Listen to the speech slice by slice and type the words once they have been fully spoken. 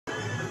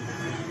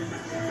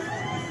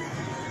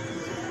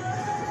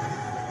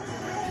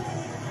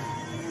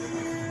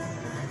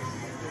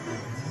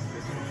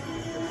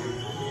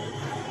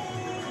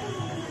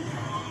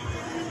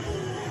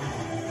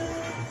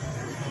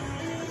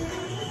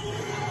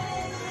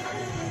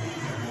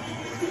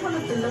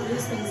one of the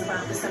loveliest things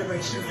about the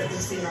celebrations that we've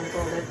seen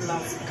unfold over the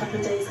last couple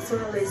of days as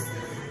well is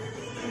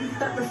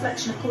that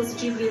reflection. Of course, the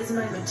Jubilee is a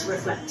moment to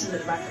reflect and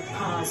look back at the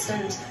past,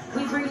 and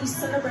we've really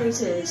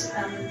celebrated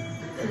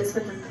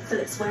Elizabeth and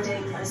Philip's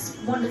wedding, those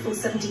wonderful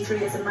 73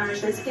 years of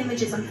marriage. Those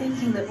images, I'm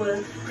thinking, that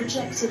were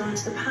projected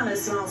onto the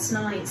palace last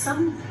night,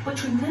 some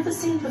which we've never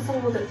seen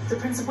before, that the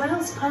Prince of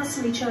Wales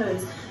personally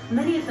chose,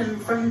 many of them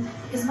from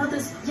his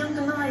mother's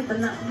younger life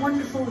and that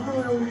wonderful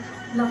royal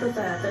love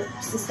affair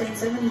that sustained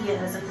so many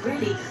years. And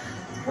really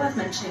worth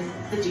mentioning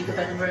the Duke of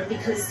Edinburgh,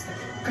 because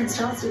Prince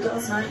Charles did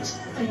last night,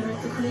 you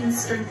know, the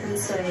Queen's strength and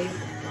stay,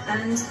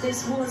 and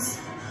this was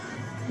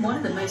one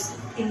of the most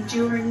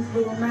enduring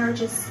royal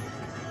marriages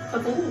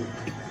of all.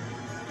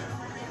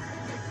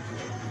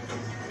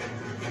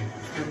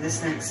 And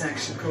this next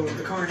section called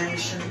The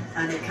Coronation,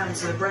 and it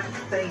comes to the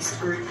Brent-based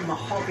group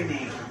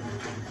Mahogany.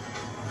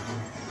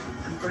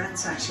 And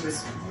Brent actually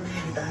was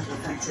really badly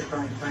affected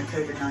by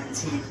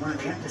COVID-19, one of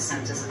the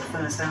epicentres of the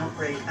first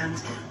outbreak, and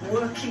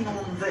working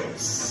on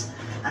this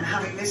and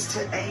having this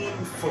to aim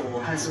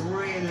for has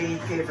really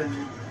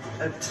given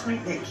a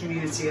tight-knit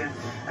community a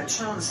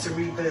chance to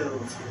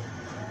rebuild.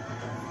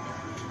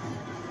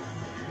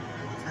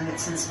 And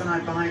it's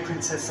inspired by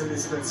Princess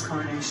Elizabeth's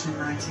coronation in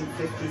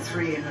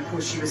 1953, and of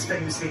course she was in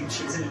a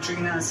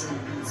treehouse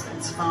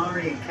in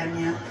safari in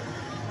Kenya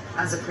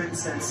as a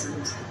princess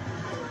and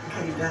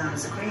came down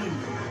as a queen.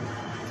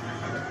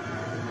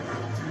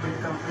 And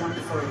we've got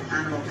wonderful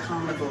animal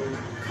carnival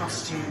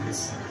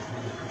costumes,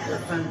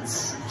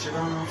 elephants and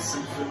giraffes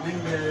and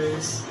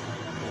flamingos.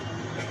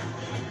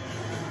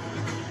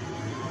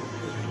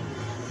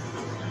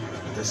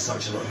 There's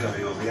such a lot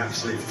going on, the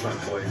absolute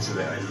flamboyance of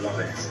it, I love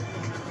it.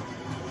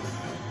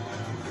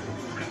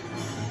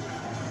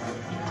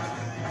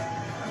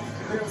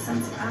 Real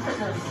sense of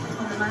Africa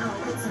on the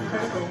Mall. It's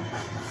incredible.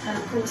 And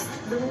of course,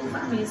 the royal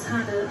families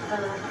had a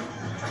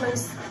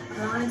close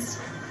alliance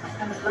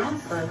and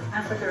love for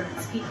Africa and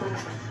its people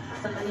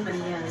for many, many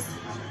years.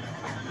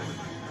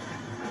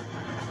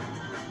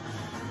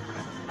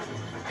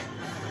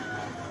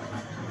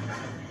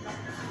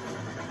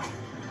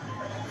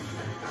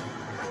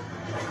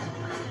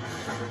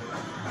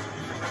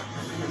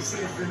 You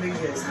see the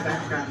flamingos in the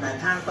background there,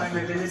 powered by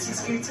mobility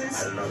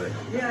scooters. I love it.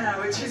 Yeah,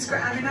 which is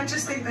great. I mean, I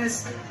just think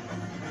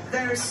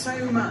there is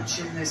so much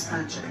in this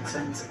pageant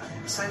and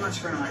so much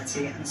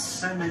variety, and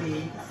so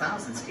many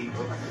thousands of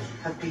people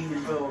have been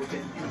involved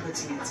in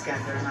putting it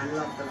together, and I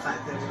love the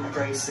fact that it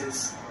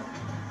embraces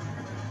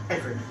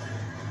everyone.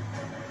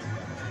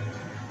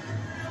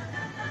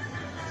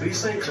 Were you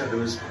saying, Claire, there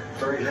was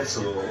very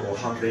little or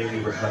hardly any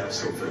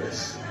rehearsal for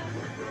this?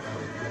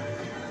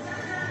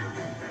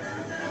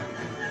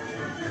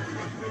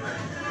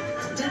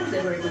 I don't think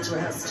they were able to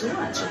rehearse too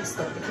much,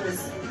 Scott,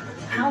 because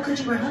how could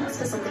you rehearse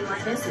for something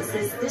like this?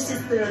 This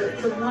is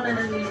the one and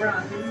only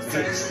run, so,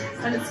 yes.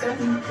 And it's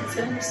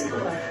going super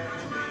well.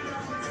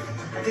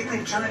 I think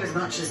they've tried as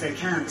much as they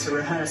can to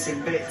rehearse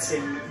in bits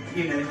in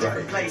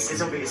different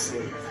places,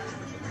 obviously,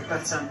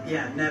 but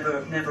yeah,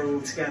 never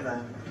all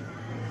together.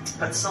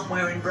 But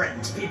somewhere in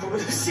Brent, people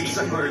would have seen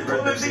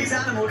all of these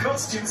animal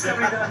costumes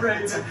coming down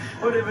road at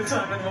whatever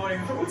time in the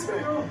morning. But what's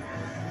going on?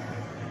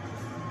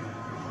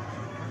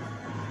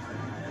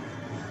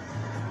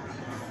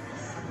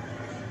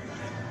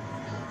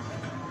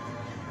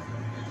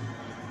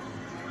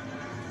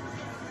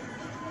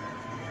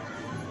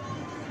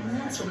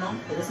 That's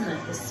remarkable, isn't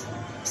it? This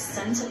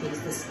centrepiece,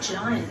 this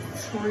giant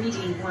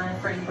 3D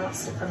wireframe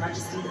bust of Her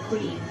Majesty the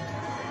Queen.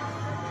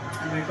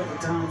 And we've got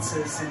the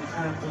dancers in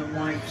purple and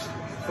white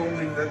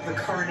forming the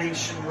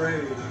coronation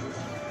robe.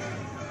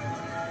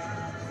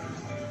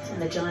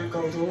 And the giant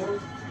gold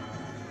orb.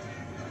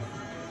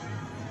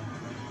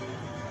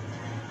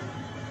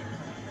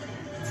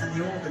 And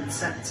the orb and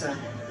sceptre,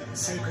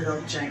 sacred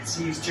objects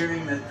used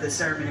during the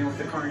ceremony of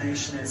the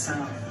coronation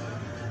itself.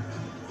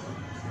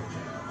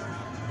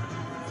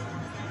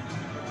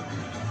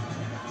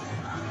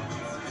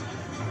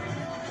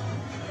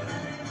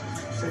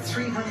 So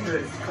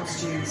 300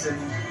 costumes and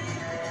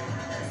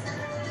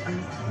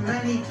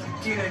many,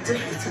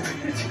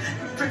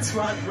 Prince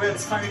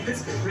Wales finding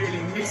this bit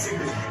really missing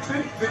the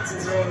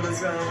Prince's role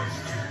as well.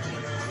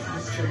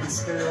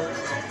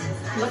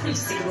 Lovely to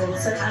see the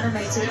royals so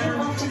animated. You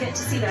often get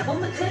to see that. Well,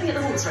 maybe at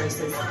the horse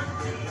races.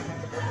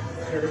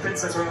 Yeah, the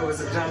Princess Royal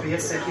was at Derby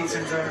yesterday. Peter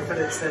and Zara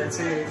Phillips there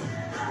too.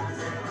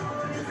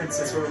 And the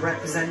Princess Royal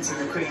representing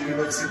the Queen, who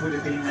obviously would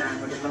have been there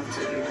and would have loved to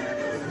have been there.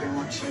 They would have been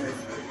watching with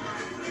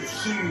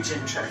huge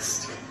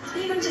interest.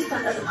 Even just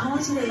that at the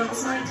party there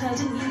last night, Claire,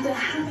 didn't you? They're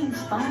having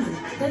fun.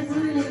 They're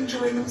really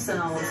enjoying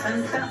themselves,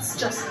 and that's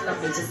just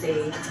lovely to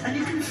see. And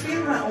you can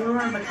feel that all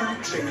around the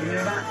country,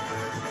 that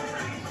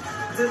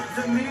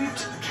the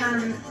mood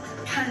can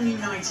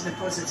unite in a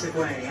positive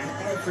way, and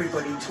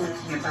everybody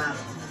talking about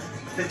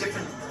the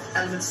different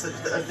elements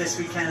of this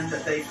weekend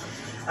that they've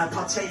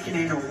partaken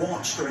in or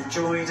watched or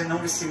enjoyed, and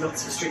obviously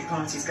lots of street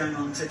parties going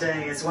on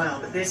today as well,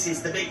 but this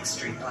is the big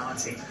street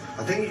party.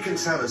 I think you can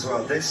tell as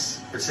well, this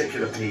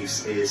particular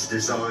piece is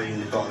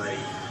designed by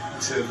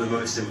two of the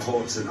most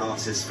important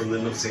artists from the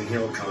Notting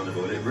Hill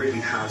Carnival, and it really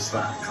has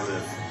that kind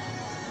of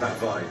that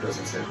vibe,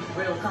 doesn't it?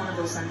 Real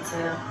carnival sense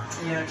here.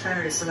 Yeah,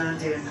 Clary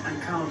Solandi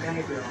and Carl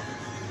Gabriel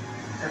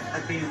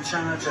have been in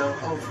charge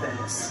of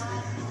this.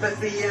 But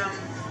the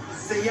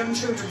young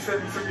children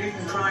from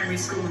Luton Primary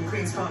School and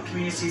Queen's Park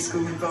Community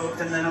School involved,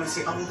 and then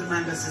obviously older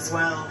members as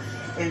well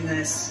in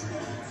this.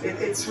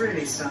 It's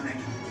really stunning.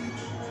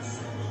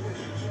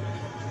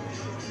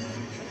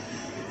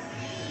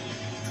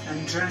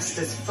 And dressed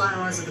as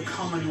flowers of the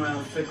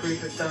Commonwealth, a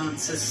group of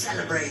dancers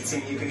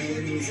celebrating. You can hear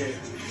the music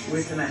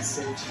with the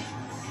message.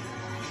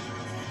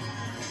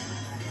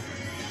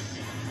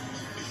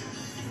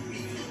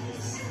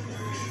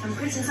 And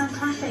Princess Anne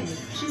clapping.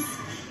 She's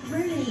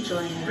really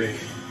enjoying it. Really.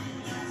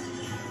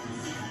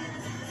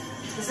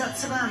 Is that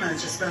Savannah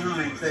just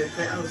behind,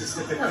 the eldest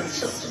of the Oh, Queen's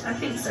sure. I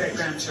think so.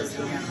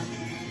 grandchildren? Yeah.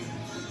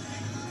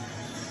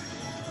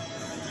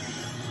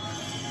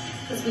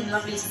 It's been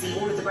lovely to see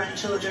all of the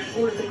grandchildren,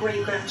 all of the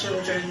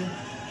great-grandchildren,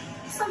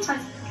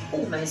 sometimes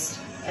almost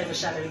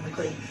overshadowing the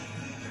Queen.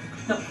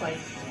 Not quite.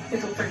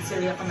 Little Prince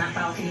Willie up on that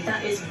balcony.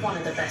 That is one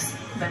of the best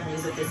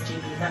memories of this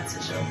Jubilee, that's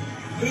for sure.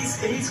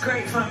 He's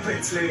great fun,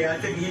 Prince Louis. I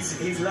think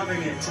he's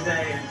loving it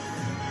today, and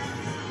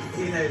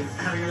you know,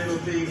 having a little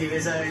boogie of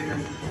his own.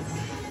 And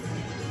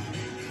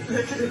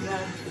look at him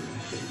there.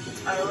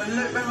 Oh, and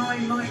look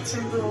behind Mike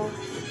Timbrell.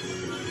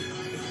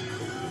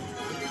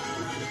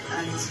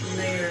 And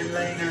Mia and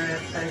Lena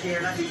are here.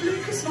 And I think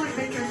Lucas might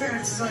make an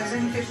appearance as well. He's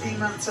only 15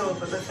 months old,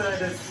 but the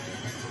third of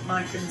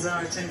Mike and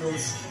Zara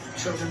Timbrell's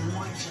children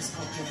might just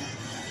pop in.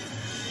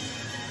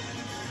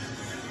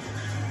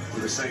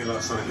 We were saying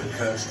last night with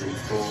Kirsty,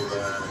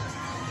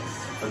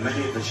 for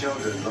many of the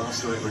children,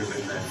 last night would have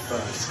been their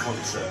first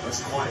concert.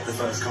 That's quite the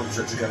first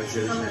concert to go to,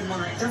 isn't it? Oh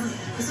my, it doesn't...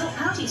 It's not,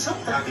 how do you top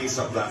that? How do you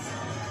stop that?